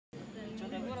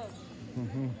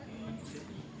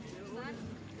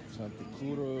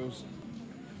Chontacouros.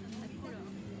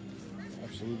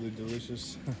 Absolutely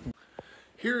delicious.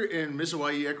 Here in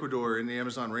Mizawai, Ecuador, in the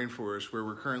Amazon rainforest, where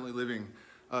we're currently living,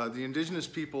 the indigenous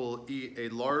people eat a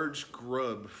large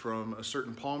grub from a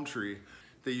certain palm tree.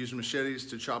 They use machetes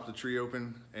to chop the tree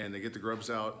open, and they get the grubs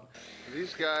out.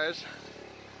 These guys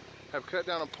have cut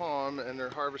down a palm, and they're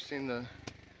harvesting the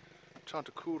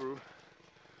Chontacuro,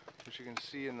 which you can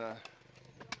see in the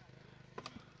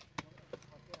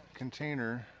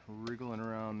container wriggling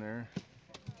around there.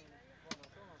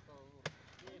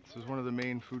 This is one of the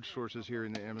main food sources here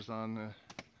in the Amazon.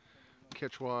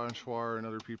 Quechua and Shuar and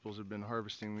other peoples have been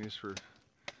harvesting these for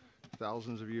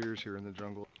thousands of years here in the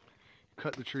jungle.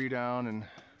 Cut the tree down and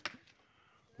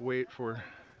wait for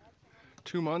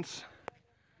 2 months,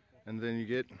 and then you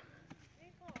get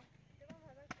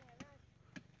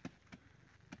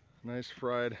nice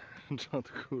fried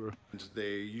Chontacuro.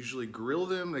 They usually grill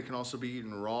them. They can also be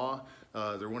eaten raw.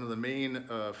 They're one of the main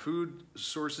food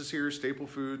sources here, staple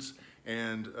foods,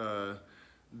 and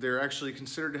they're actually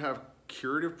considered to have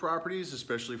curative properties,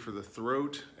 especially for the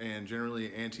throat, and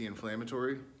generally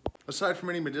anti-inflammatory. Aside from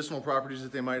any medicinal properties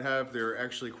that they might have, they're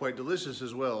actually quite delicious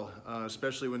as well,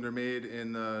 especially when they're made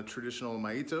in the traditional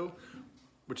maito,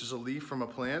 which is a leaf from a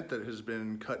plant that has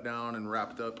been cut down and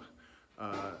wrapped up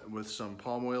with some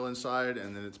palm oil inside,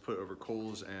 and then it's put over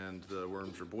coals and the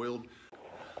worms are boiled.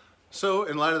 So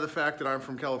in light of the fact that I'm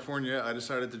from California, I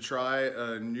decided to try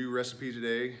a new recipe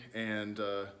today and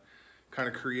kind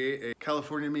of create a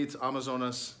California meets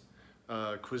Amazonas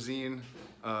cuisine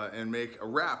and make a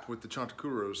wrap with the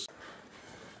Chontacouros.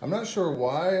 I'm not sure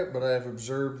why, but I have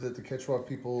observed that the Quechua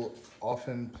people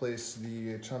often place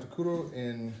the Chontacuro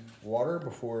in water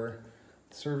before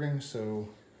serving, so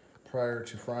prior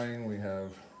to frying, we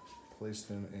have placed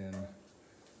them in a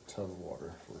tub of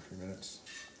water for a few minutes.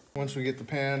 Once we get the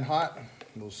pan hot,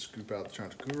 we'll scoop out the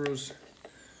Chontacouros,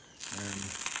 and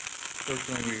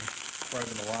fortunately we fry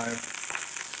them alive.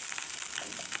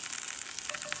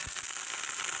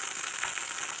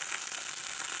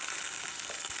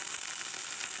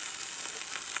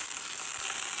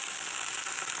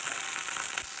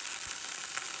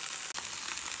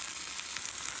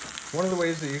 One of the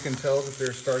ways that you can tell that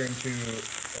they're starting to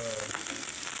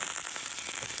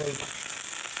approach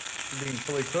being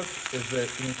fully cooked is that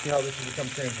you can see how this has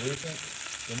become translucent.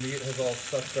 The meat has all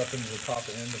sucked up into the top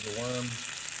end of the worm,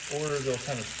 or they'll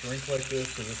kind of shrink like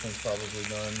this, so this one's probably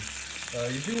done.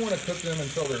 You do want to cook them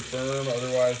until they're firm,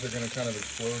 otherwise they're going to kind of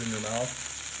explode in your mouth,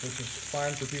 which is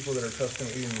fine for people that are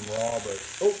accustomed to eating them raw, but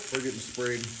oh, we're getting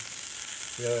sprayed.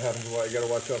 Yeah, that happens a lot. You got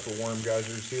to watch out for worm, guys.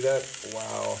 Did you see that?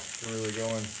 Wow, they're really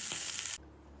going.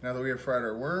 Now that we have fried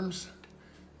our worms,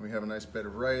 we have a nice bed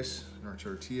of rice and our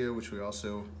tortilla, which we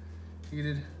also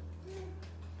heated.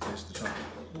 Place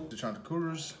the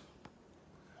Chontacouros,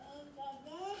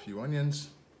 a few onions,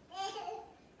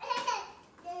 a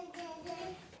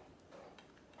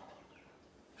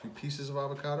few pieces of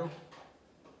avocado,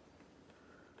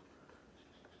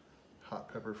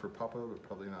 hot pepper for Papa, but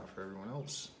probably not for everyone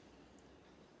else.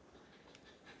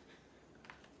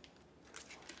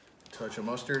 Touch of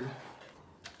mustard.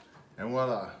 And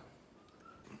voila,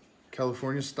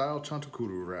 California style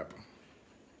Chontacuro wrap.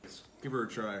 Let's give her a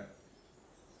try.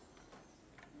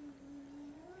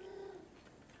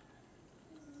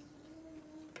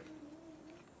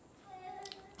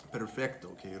 Perfecto,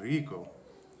 que rico.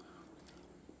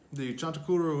 The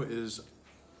Chontacuro is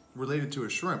related to a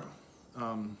shrimp,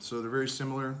 so they're very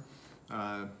similar.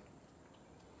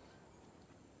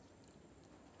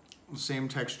 Same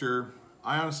texture.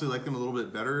 I honestly like them a little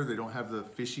bit better. They don't have the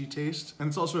fishy taste. And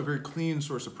it's also a very clean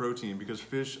source of protein because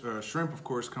shrimp, of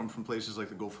course, come from places like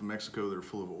the Gulf of Mexico that are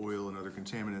full of oil and other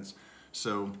contaminants.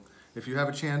 So if you have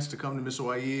a chance to come to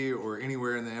Mizawai or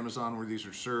anywhere in the Amazon where these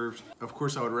are served, of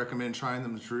course, I would recommend trying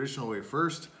them the traditional way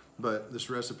first, but this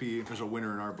recipe is a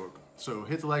winner in our book. So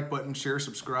hit the like button, share,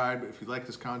 subscribe if you like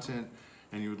this content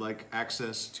and you would like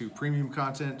access to premium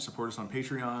content. Support us on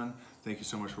Patreon. Thank you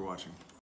so much for watching.